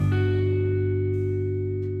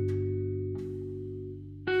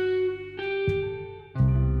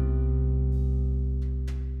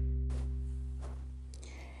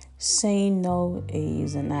Saying no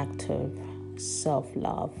is an act of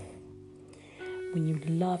self-love. When you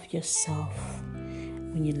love yourself,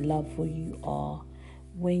 when you love who you are,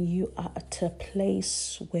 when you are at a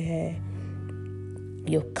place where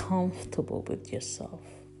you're comfortable with yourself,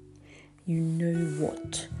 you know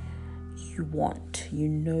what you want, you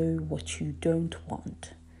know what you don't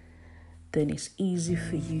want, then it's easy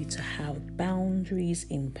for you to have boundaries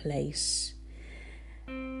in place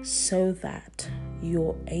so that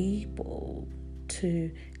you're able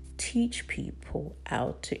to teach people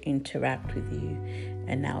how to interact with you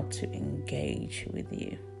and how to engage with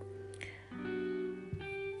you.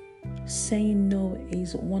 Saying no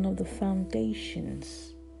is one of the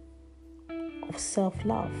foundations of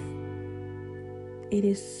self-love. It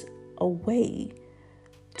is a way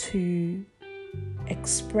to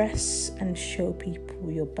express and show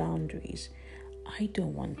people your boundaries. I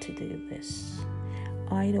don't want to do this.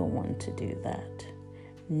 I don't want to do that.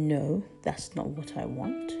 No, that's not what I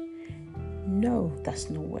want. No, that's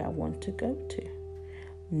not where I want to go to.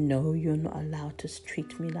 No, you're not allowed to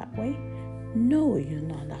treat me that way. No, you're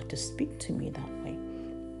not allowed to speak to me that way.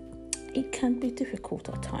 It can be difficult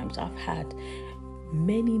at times. I've had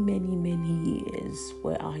many years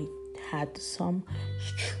where I had some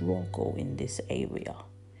struggle in this area.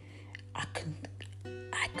 I can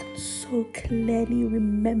so clearly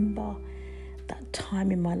remember that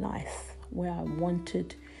time in my life where I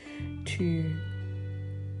wanted to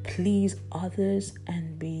please others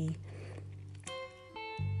and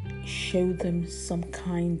show them some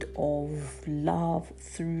kind of love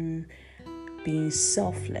through being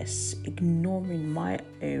selfless, ignoring my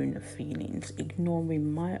own feelings,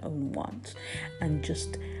 ignoring my own wants, and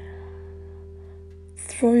just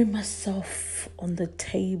throwing myself on the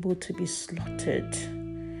table to be slaughtered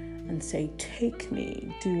and say, take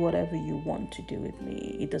me, do whatever you want to do with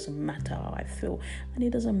me. It doesn't matter how I feel, and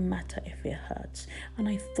it doesn't matter if it hurts. And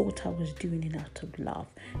I thought I was doing it out of love,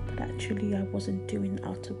 but actually I wasn't doing it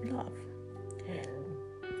out of love.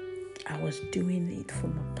 I was doing it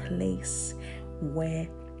from a place where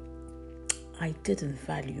I didn't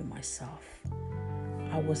value myself.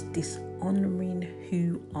 I was dishonoring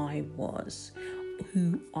who I was,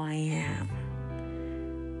 who I am.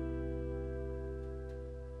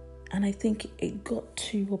 And I think it got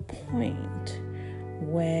to a point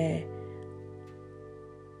where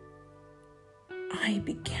I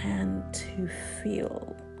began to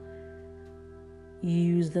feel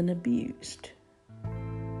used and abused.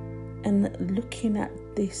 And looking at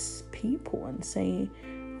these people and saying,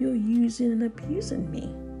 you're using and abusing me.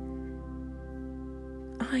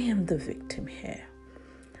 I am the victim here.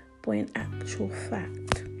 But in actual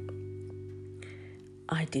fact,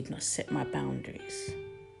 I did not set my boundaries.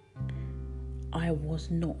 I was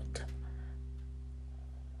not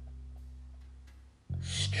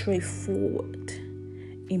straightforward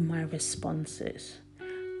in my responses.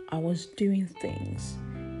 I was doing things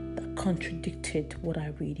that contradicted what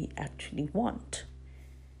I really actually want.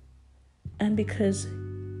 And because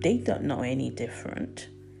they don't know any different,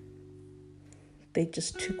 they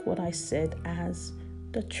just took what I said as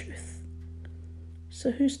the truth.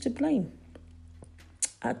 So who's to blame?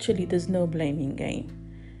 Actually, there's no blaming game.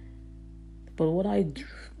 But what I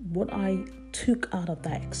took out of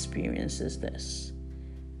that experience is this.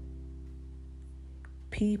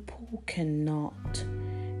 People cannot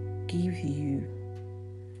give you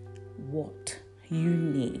what you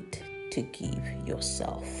need to give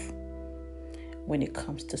yourself when it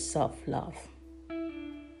comes to self-love.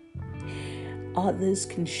 Others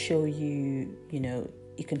can show you,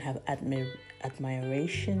 you can have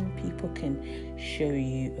admiration. People can show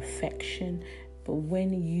you affection. But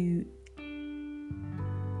when you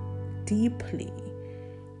deeply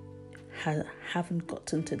haven't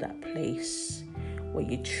gotten to that place where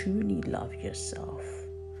you truly love yourself,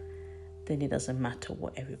 then it doesn't matter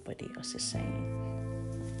what everybody else is saying.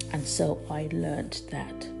 And so I learned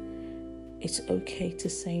that it's okay to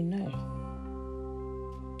say no.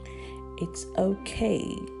 It's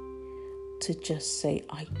okay to just say,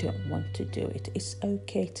 I don't want to do it. It's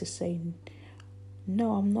okay to say,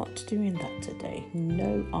 no, I'm not doing that today.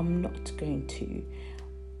 No, I'm not going to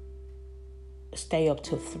stay up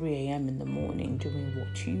till 3 a.m. in the morning doing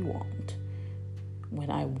what you want when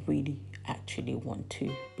I really actually want to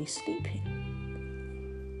be sleeping.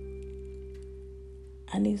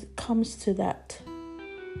 And it comes to that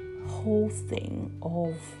whole thing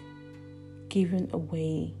of giving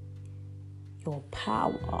away your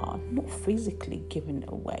power, not physically giving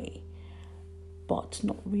away, but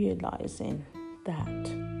not realizing that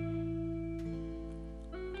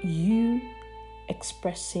you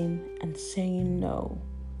expressing and saying no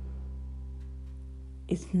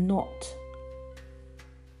is not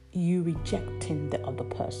you rejecting the other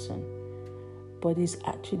person, but it's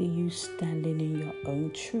actually you standing in your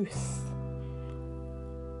own truth,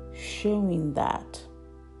 showing that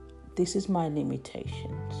this is my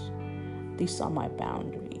limitations, these are my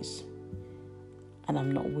boundaries, and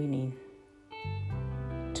I'm not willing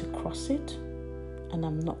to cross it, and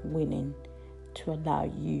I'm not willing to allow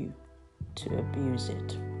you to abuse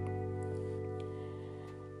it.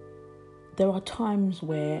 There are times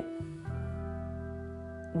where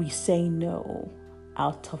we say no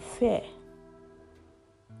out of fear.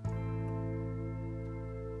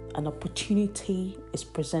 An opportunity is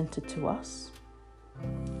presented to us.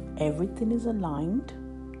 Everything is aligned.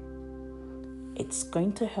 It's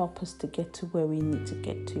going to help us to get to where we need to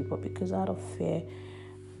get to. But because out of fear,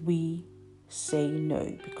 we say no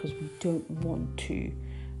because we don't want to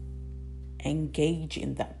engage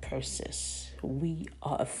in that process. We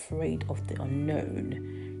are afraid of the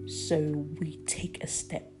unknown. So we take a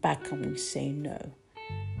step back and we say no.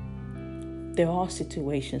 There are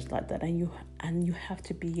situations like that, and you have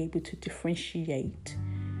to be able to differentiate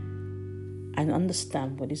and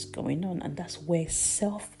understand what is going on. And that's where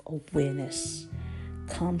self-awareness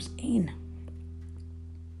comes in.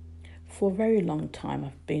 For a very long time,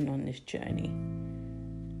 I've been on this journey.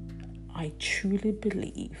 I truly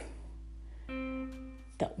believe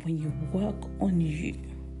that when you work on you,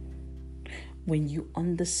 when you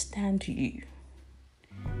understand you,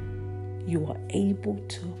 you are able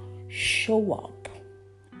to show up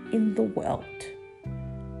in the world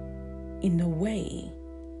in a way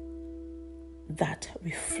that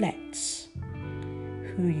reflects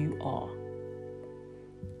who you are.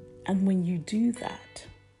 And when you do that,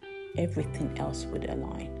 everything else would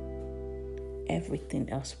align. Everything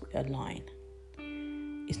else would align.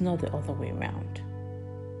 It's not the other way around.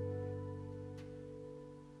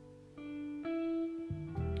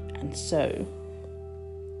 And so,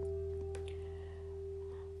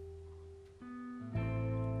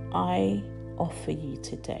 I offer you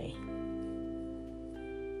today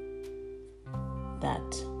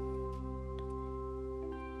that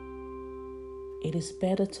it is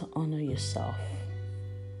better to honor yourself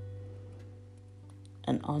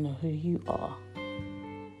and honor who you are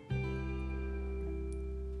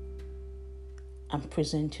and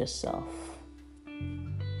present yourself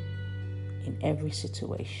in every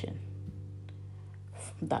situation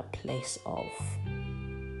from that place of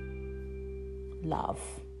love,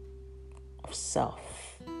 of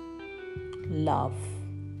self, love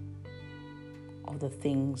of the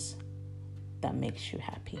things that makes you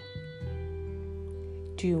happy,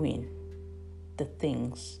 doing the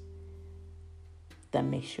things that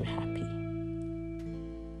makes you happy,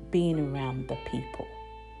 being around the people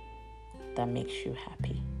that makes you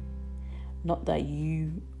happy. Not that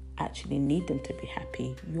you actually need them to be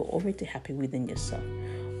happy, you're already happy within yourself,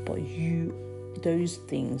 but those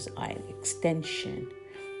things are an extension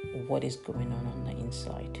of what is going on the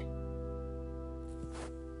inside.